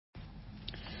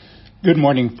Good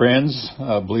morning, friends.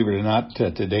 Believe it or not,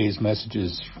 today's message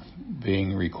is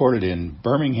being recorded in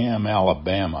Birmingham,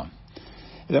 Alabama.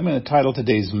 And I'm going to title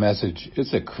today's message,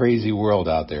 It's a Crazy World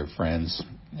Out There, Friends.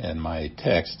 And my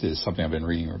text is something I've been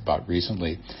reading about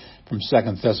recently from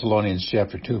 2 Thessalonians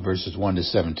chapter 2, verses 1 to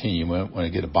 17. You might want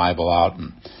to get a Bible out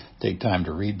and take time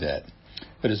to read that.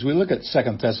 But as we look at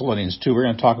 2 Thessalonians 2, we're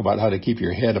going to talk about how to keep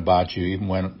your head about you, even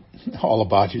when all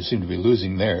about you seem to be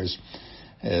losing theirs,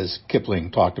 as Kipling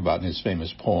talked about in his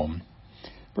famous poem.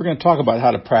 We're going to talk about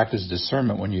how to practice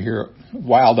discernment when you hear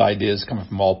wild ideas coming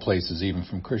from all places, even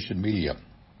from Christian media.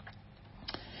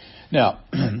 Now,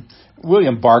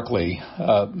 William Barclay,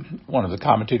 one of the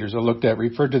commentators I looked at,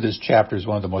 referred to this chapter as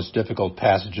one of the most difficult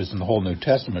passages in the whole New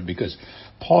Testament because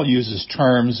Paul uses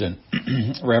terms and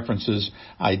references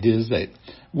ideas that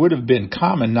would have been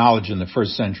common knowledge in the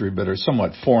first century but are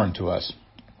somewhat foreign to us.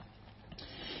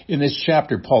 In this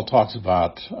chapter, Paul talks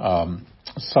about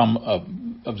some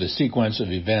of the sequence of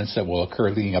events that will occur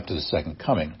leading up to the second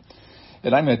coming.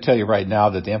 And I'm going to tell you right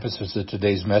now that the emphasis of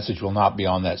today's message will not be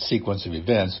on that sequence of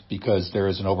events because there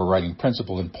is an overriding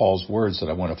principle in Paul's words that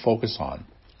I want to focus on.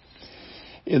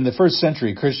 In the first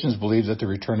century, Christians believed that the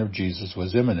return of Jesus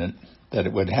was imminent, that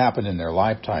it would happen in their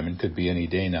lifetime and could be any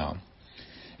day now.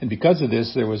 And because of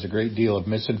this, there was a great deal of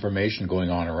misinformation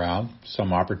going on around. Some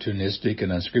opportunistic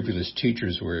and unscrupulous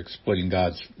teachers were exploiting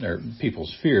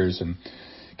people's fears and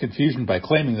confusion by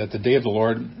claiming that the day of the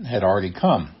Lord had already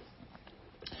come.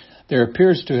 There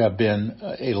appears to have been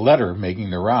a letter making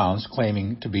the rounds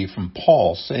claiming to be from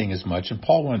Paul saying as much, and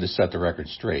Paul wanted to set the record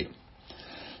straight.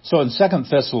 So in 2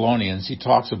 Thessalonians, he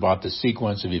talks about the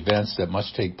sequence of events that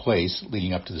must take place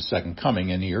leading up to the second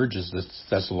coming, and he urges the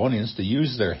Thessalonians to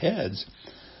use their heads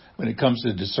when it comes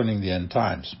to discerning the end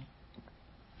times.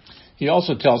 He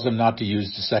also tells them not to use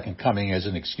the second coming as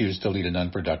an excuse to lead an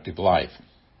unproductive life.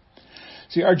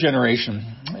 See, our generation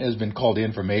has been called the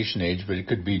information age, but it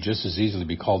could be just as easily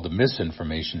be called the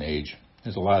misinformation age.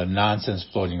 There's a lot of nonsense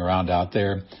floating around out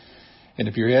there. And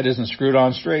if your head isn't screwed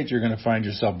on straight, you're going to find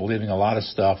yourself believing a lot of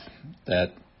stuff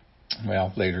that,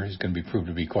 later is going to be proved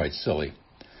to be quite silly.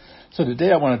 So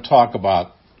today I want to talk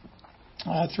about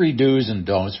 3 do's and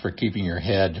don'ts for keeping your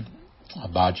head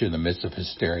about you in the midst of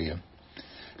hysteria.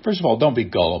 First of all, don't be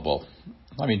gullible.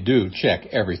 Do check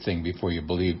everything before you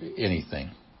believe anything.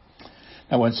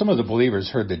 Now, when some of the believers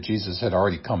heard that Jesus had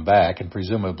already come back and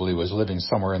presumably was living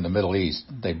somewhere in the Middle East,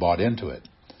 they bought into it.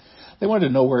 They wanted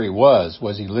to know where he was.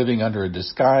 Was he living under a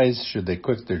disguise? Should they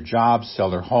quit their jobs, sell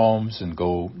their homes, and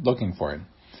go looking for him?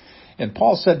 And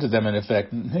Paul said to them, in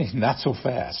effect, not so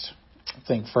fast.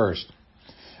 Think first.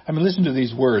 Listen to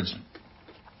these words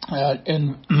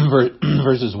in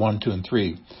verses 1, 2, and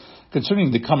 3.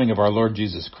 Concerning the coming of our Lord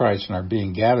Jesus Christ and our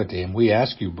being gathered to him, we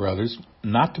ask you, brothers,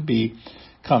 not to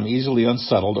become easily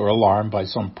unsettled or alarmed by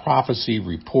some prophecy,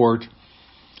 report,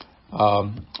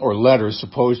 or letter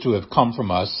supposed to have come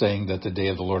from us saying that the day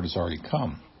of the Lord has already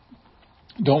come.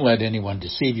 Don't let anyone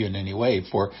deceive you in any way,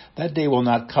 for that day will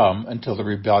not come until the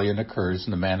rebellion occurs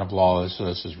and the man of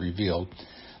lawlessness is revealed,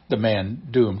 the man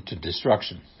doomed to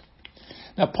destruction.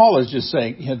 Now, Paul is just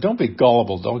saying, don't be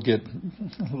gullible. Don't get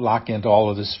locked into all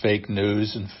of this fake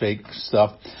news and fake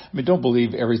stuff. Don't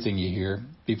believe everything you hear.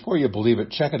 Before you believe it,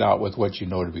 check it out with what you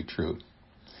know to be true.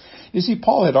 You see,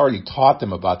 Paul had already taught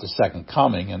them about the second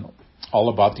coming and all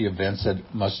about the events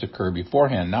that must occur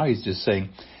beforehand. Now he's just saying,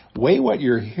 weigh what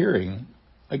you're hearing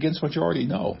against what you already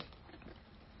know.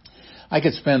 I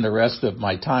could spend the rest of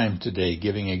my time today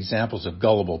giving examples of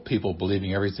gullible people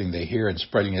believing everything they hear and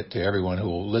spreading it to everyone who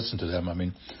will listen to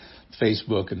them.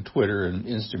 Facebook and Twitter and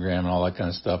Instagram and all that kind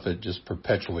of stuff, it just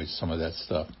perpetuates some of that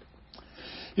stuff.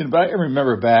 But I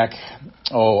remember back,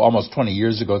 almost 20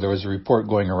 years ago, there was a report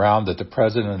going around that the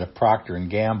president of Procter &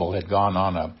 Gamble had gone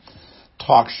on a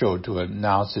talk show to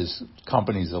announce his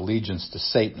company's allegiance to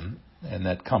Satan, and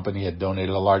that company had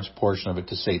donated a large portion of it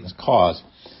to Satan's cause.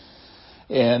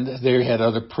 And they had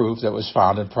other proof that was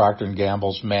found in Procter &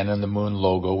 Gamble's Man in the Moon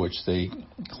logo, which they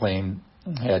claimed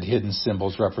had hidden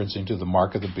symbols referencing to the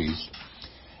mark of the beast.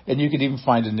 And you could even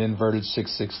find an inverted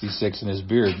 666 in his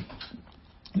beard.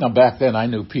 Now, back then, I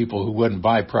knew people who wouldn't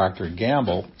buy Procter &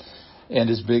 Gamble. And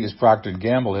as big as Procter &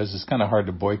 Gamble is, it's kind of hard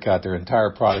to boycott their entire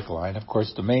product line. Of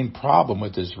course, the main problem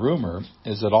with this rumor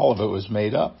is that all of it was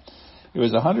made up. It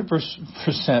was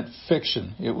 100%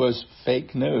 fiction. It was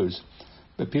fake news.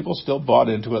 But people still bought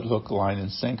into it hook, line,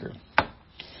 and sinker.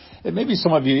 And maybe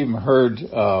some of you even heard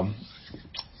of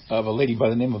a lady by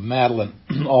the name of Madeleine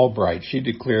Albright. She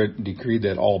decreed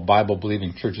that all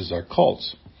Bible-believing churches are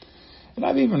cults. And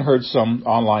I've even heard some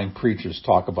online preachers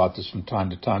talk about this from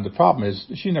time to time. The problem is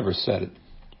she never said it.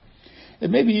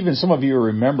 And maybe even some of you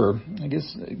remember, I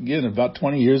guess, again, about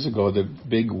 20 years ago, the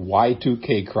big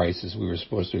Y2K crisis we were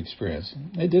supposed to experience.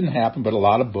 It didn't happen, but a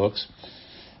lot of books,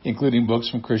 including books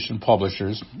from Christian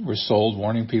publishers, were sold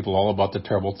warning people all about the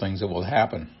terrible things that will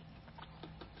happen.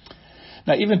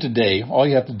 Now, even today, all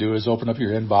you have to do is open up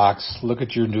your inbox, look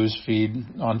at your news feed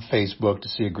on Facebook to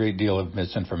see a great deal of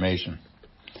misinformation.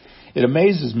 It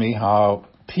amazes me how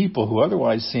people who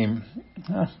otherwise seem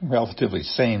relatively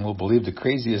sane will believe the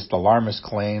craziest alarmist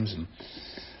claims and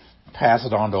pass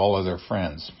it on to all of their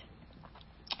friends.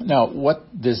 Now, what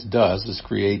this does is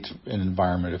create an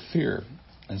environment of fear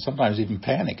and sometimes even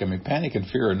panic. I mean, panic and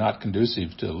fear are not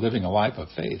conducive to living a life of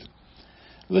faith.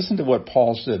 Listen to what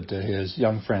Paul said to his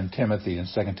young friend Timothy in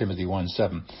 2 Timothy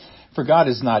 1:7. For God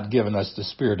has not given us the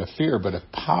spirit of fear, but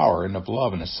of power and of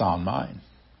love and a sound mind.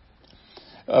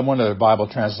 One of the Bible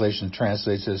translations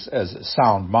translates this as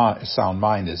sound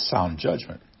mind is sound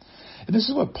judgment. And this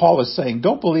is what Paul is saying.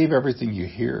 Don't believe everything you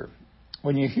hear.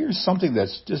 When you hear something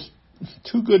that's just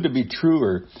too good to be true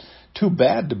or too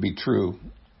bad to be true,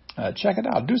 check it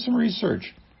out. Do some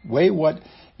research. Weigh what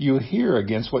you hear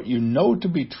against what you know to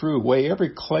be true. Weigh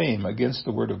every claim against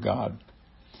the Word of God.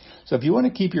 So if you want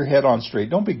to keep your head on straight,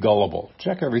 don't be gullible.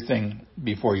 Check everything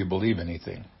before you believe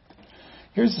anything.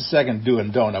 Here's the second do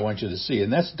and don't I want you to see,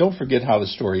 and that's don't forget how the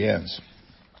story ends.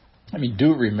 I mean,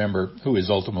 do remember who is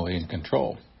ultimately in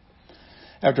control.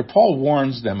 After Paul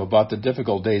warns them about the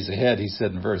difficult days ahead, he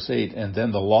said in verse 8, and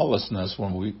then the lawlessness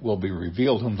will be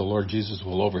revealed, whom the Lord Jesus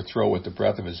will overthrow with the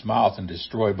breath of his mouth and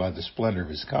destroy by the splendor of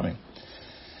his coming.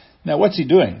 Now, what's he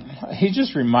doing? He's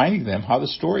just reminding them how the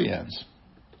story ends.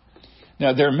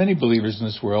 Now, there are many believers in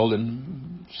this world,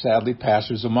 and sadly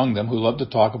pastors among them, who love to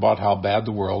talk about how bad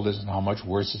the world is and how much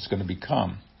worse it's going to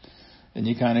become. And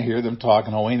you kind of hear them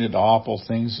talking, oh, ain't it awful?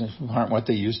 Things aren't what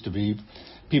they used to be.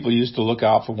 People used to look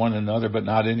out for one another, but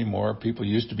not anymore. People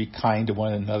used to be kind to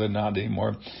one another, not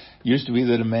anymore. Used to be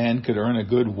that a man could earn a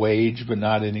good wage, but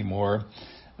not anymore.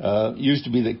 Used to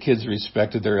be that kids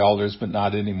respected their elders, but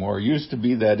not anymore. Used to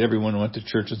be that everyone went to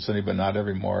church on Sunday, but not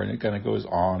anymore. And it kind of goes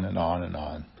on and on and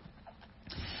on.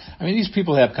 I mean, these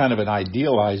people have kind of an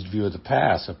idealized view of the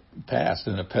past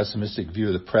and a pessimistic view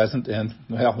of the present and,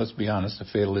 well, let's be honest, a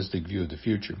fatalistic view of the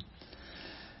future.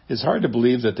 It's hard to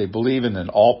believe that they believe in an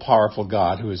all-powerful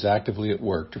God who is actively at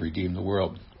work to redeem the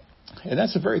world. And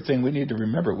that's the very thing we need to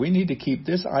remember. We need to keep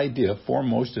this idea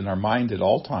foremost in our mind at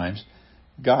all times.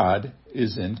 God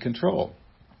is in control.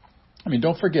 I mean,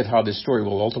 don't forget how this story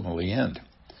will ultimately end.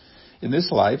 In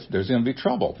this life, there's going to be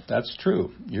trouble. That's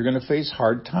true. You're going to face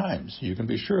hard times. You can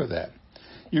be sure of that.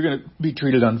 You're going to be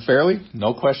treated unfairly.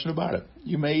 No question about it.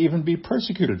 You may even be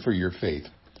persecuted for your faith.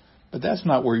 But that's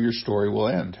not where your story will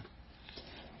end.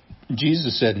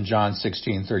 Jesus said in John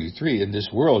 16:33, in this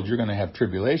world you're going to have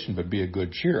tribulation, but be of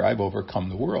good cheer. I've overcome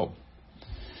the world.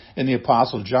 And the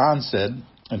Apostle John said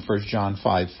in 1 John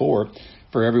 5:4,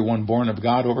 for everyone born of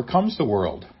God overcomes the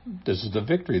world. This is the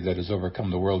victory that has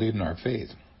overcome the world, even our faith.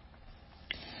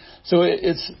 So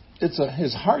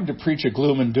it's hard to preach a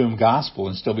gloom and doom gospel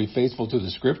and still be faithful to the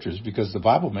Scriptures, because the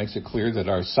Bible makes it clear that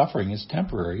our suffering is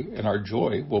temporary and our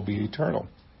joy will be eternal.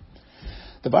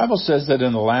 The Bible says that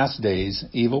in the last days,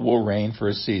 evil will reign for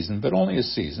a season, but only a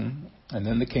season, and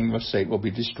then the kingdom of Satan will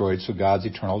be destroyed so God's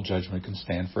eternal judgment can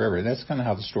stand forever. And that's kind of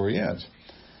how the story ends.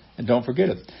 And don't forget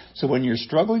it. So when you're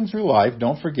struggling through life,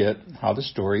 don't forget how the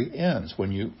story ends.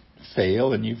 When you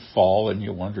fail and you fall and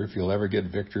you wonder if you'll ever get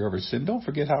victory over sin, don't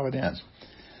forget how it ends.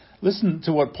 Listen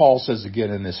to what Paul says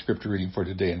again in this scripture reading for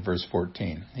today in verse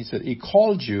 14. He said, he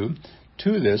called you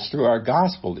to this through our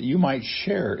gospel, that you might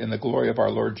share in the glory of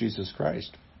our Lord Jesus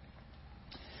Christ.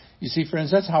 You see, friends,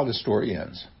 that's how the story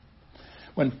ends.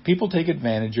 When people take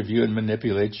advantage of you and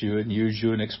manipulate you and use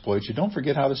you and exploit you, don't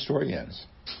forget how the story ends.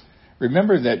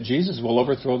 Remember that Jesus will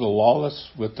overthrow the lawless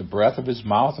with the breath of his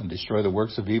mouth and destroy the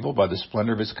works of evil by the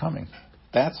splendor of his coming.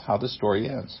 That's how the story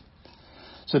ends.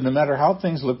 So no matter how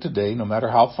things look today, no matter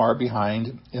how far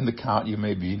behind in the count you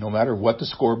may be, no matter what the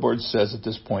scoreboard says at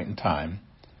this point in time,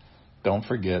 don't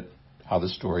forget how the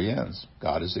story ends.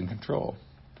 God is in control.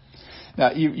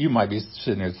 Now, you might be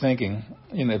sitting there thinking,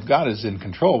 if God is in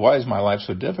control, why is my life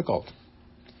so difficult?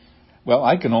 Well,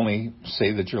 I can only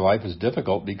say that your life is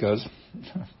difficult because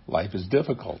life is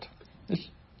difficult. It's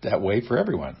that way for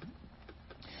everyone.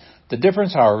 The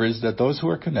difference, however, is that those who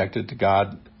are connected to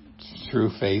God through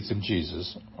faith in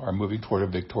Jesus are moving toward a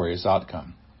victorious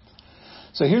outcome.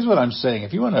 So here's what I'm saying.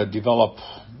 If you want to develop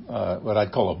what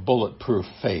I'd call a bulletproof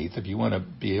faith, if you want to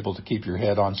be able to keep your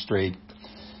head on straight,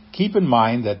 keep in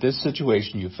mind that this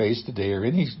situation you face today, or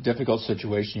any difficult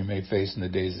situation you may face in the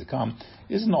days to come,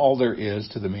 isn't all there is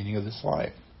to the meaning of this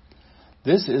life.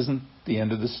 This isn't the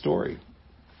end of the story.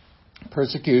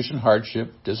 Persecution,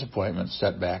 hardship, disappointment,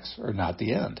 setbacks are not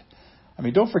the end. I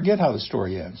mean, don't forget how the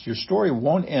story ends. Your story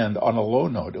won't end on a low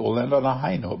note. It will end on a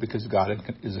high note because God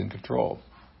is in control.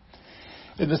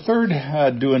 And the third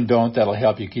do and don't that'll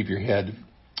help you keep your head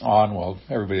on, well,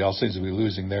 everybody else seems to be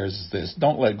losing theirs, is this: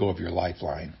 don't let go of your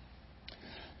lifeline.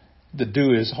 The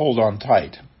do is hold on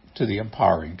tight to the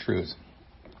empowering truth.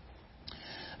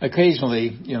 Occasionally,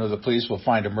 the police will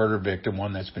find a murder victim,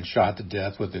 one that's been shot to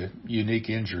death with a unique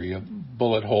injury, a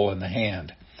bullet hole in the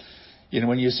hand.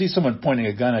 When you see someone pointing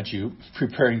a gun at you,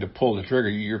 preparing to pull the trigger,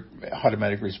 your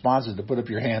automatic response is to put up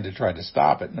your hand to try to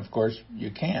stop it. And of course,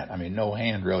 you can't. I mean, no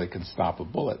hand really can stop a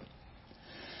bullet.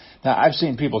 Now, I've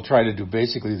seen people try to do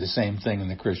basically the same thing in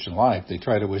the Christian life. They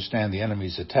try to withstand the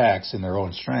enemy's attacks in their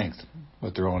own strength,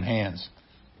 with their own hands.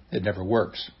 It never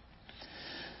works.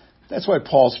 That's why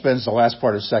Paul spends the last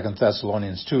part of 2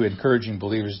 Thessalonians 2 encouraging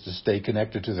believers to stay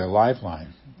connected to their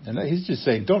lifeline. And he's just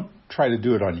saying, don't try to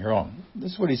do it on your own.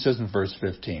 This is what he says in verse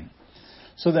 15.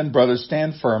 So then, brothers,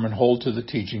 stand firm and hold to the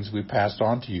teachings we passed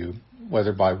on to you,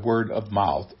 whether by word of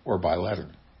mouth or by letter.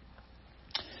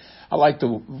 I like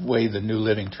the way the New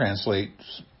Living Translation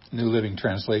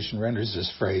renders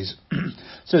this phrase. It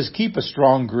says, keep a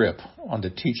strong grip on the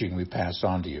teaching we passed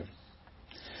on to you.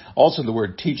 Also, the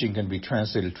word teaching can be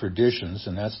translated traditions,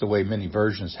 and that's the way many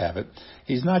versions have it.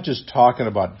 He's not just talking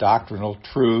about doctrinal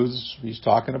truths. He's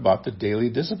talking about the daily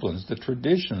disciplines, the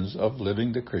traditions of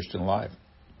living the Christian life.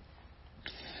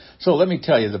 So let me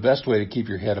tell you, the best way to keep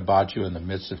your head about you in the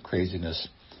midst of craziness: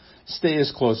 stay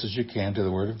as close as you can to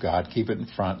the Word of God. Keep it in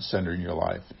front, center in your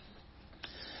life.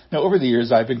 Now, over the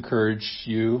years, I've encouraged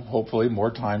you, hopefully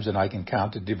more times than I can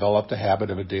count, to develop the habit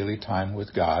of a daily time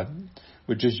with God,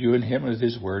 which is you and Him and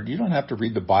His Word. You don't have to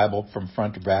read the Bible from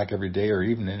front to back every day, or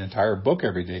even an entire book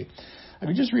every day. I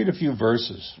mean, just read a few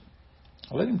verses.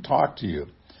 Let Him talk to you.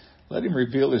 Let Him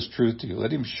reveal His truth to you.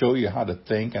 Let Him show you how to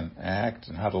think and act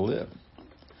and how to live.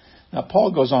 Now,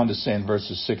 Paul goes on to say in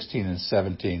verses 16 and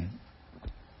 17,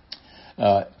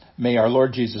 may our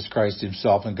Lord Jesus Christ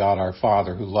Himself and God our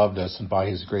Father, who loved us and by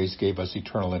His grace gave us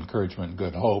eternal encouragement and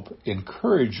good hope,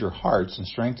 encourage your hearts and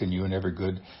strengthen you in every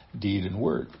good deed and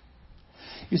word.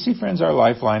 You see, friends, our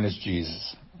lifeline is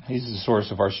Jesus. He's the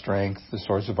source of our strength, the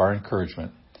source of our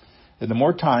encouragement. And the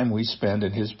more time we spend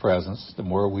in His presence, the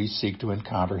more we seek to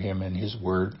encounter Him in His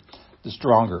Word, the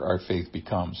stronger our faith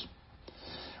becomes.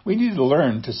 We need to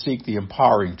learn to seek the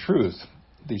empowering truth,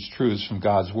 these truths from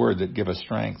God's Word that give us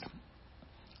strength.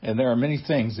 And there are many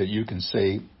things that you can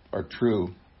say are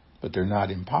true, but they're not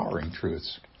empowering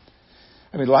truths.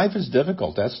 I mean, life is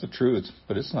difficult, that's the truth,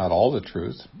 but it's not all the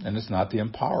truth, and it's not the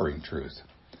empowering truth.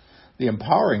 The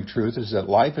empowering truth is that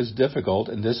life is difficult,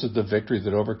 and this is the victory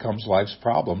that overcomes life's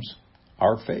problems,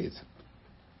 our faith.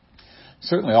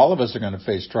 Certainly all of us are going to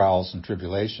face trials and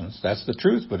tribulations. That's the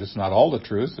truth, but it's not all the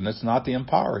truth, and it's not the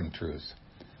empowering truth.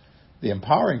 The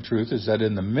empowering truth is that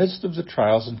in the midst of the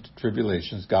trials and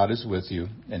tribulations, God is with you,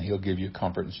 and He'll give you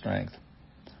comfort and strength.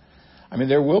 I mean,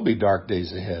 there will be dark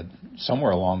days ahead,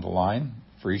 somewhere along the line,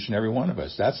 for each and every one of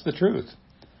us. That's the truth.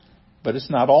 But it's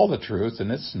not all the truth,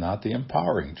 and it's not the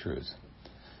empowering truth.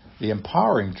 The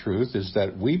empowering truth is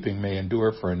that weeping may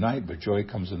endure for a night, but joy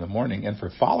comes in the morning. And for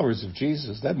followers of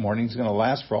Jesus, that morning is going to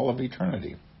last for all of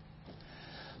eternity.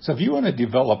 So if you want to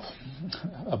develop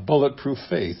a bulletproof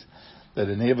faith that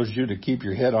enables you to keep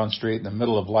your head on straight in the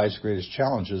middle of life's greatest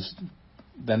challenges,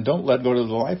 then don't let go of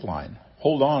the lifeline.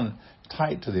 Hold on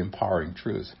tight to the empowering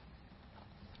truth.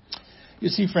 You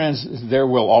see, friends, there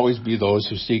will always be those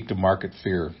who seek to market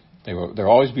fear. There will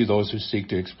always be those who seek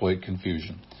to exploit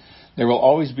confusion. There will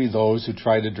always be those who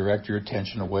try to direct your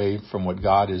attention away from what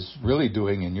God is really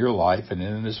doing in your life and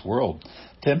in this world,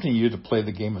 tempting you to play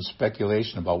the game of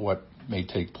speculation about what may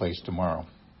take place tomorrow.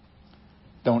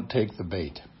 Don't take the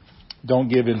bait. Don't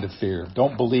give in to fear.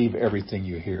 Don't believe everything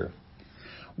you hear.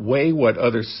 Weigh what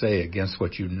others say against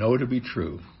what you know to be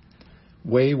true.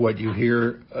 Weigh what you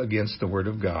hear against the Word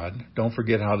of God. Don't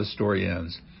forget how the story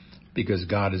ends, because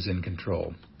God is in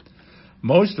control.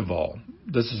 Most of all,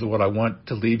 this is what I want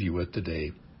to leave you with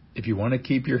today. If you want to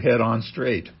keep your head on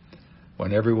straight,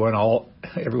 when everyone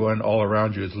all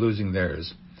around you is losing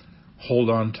theirs, hold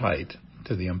on tight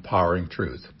to the empowering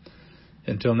truth.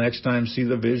 Until next time, see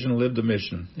the vision, live the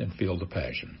mission, and feel the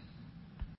passion.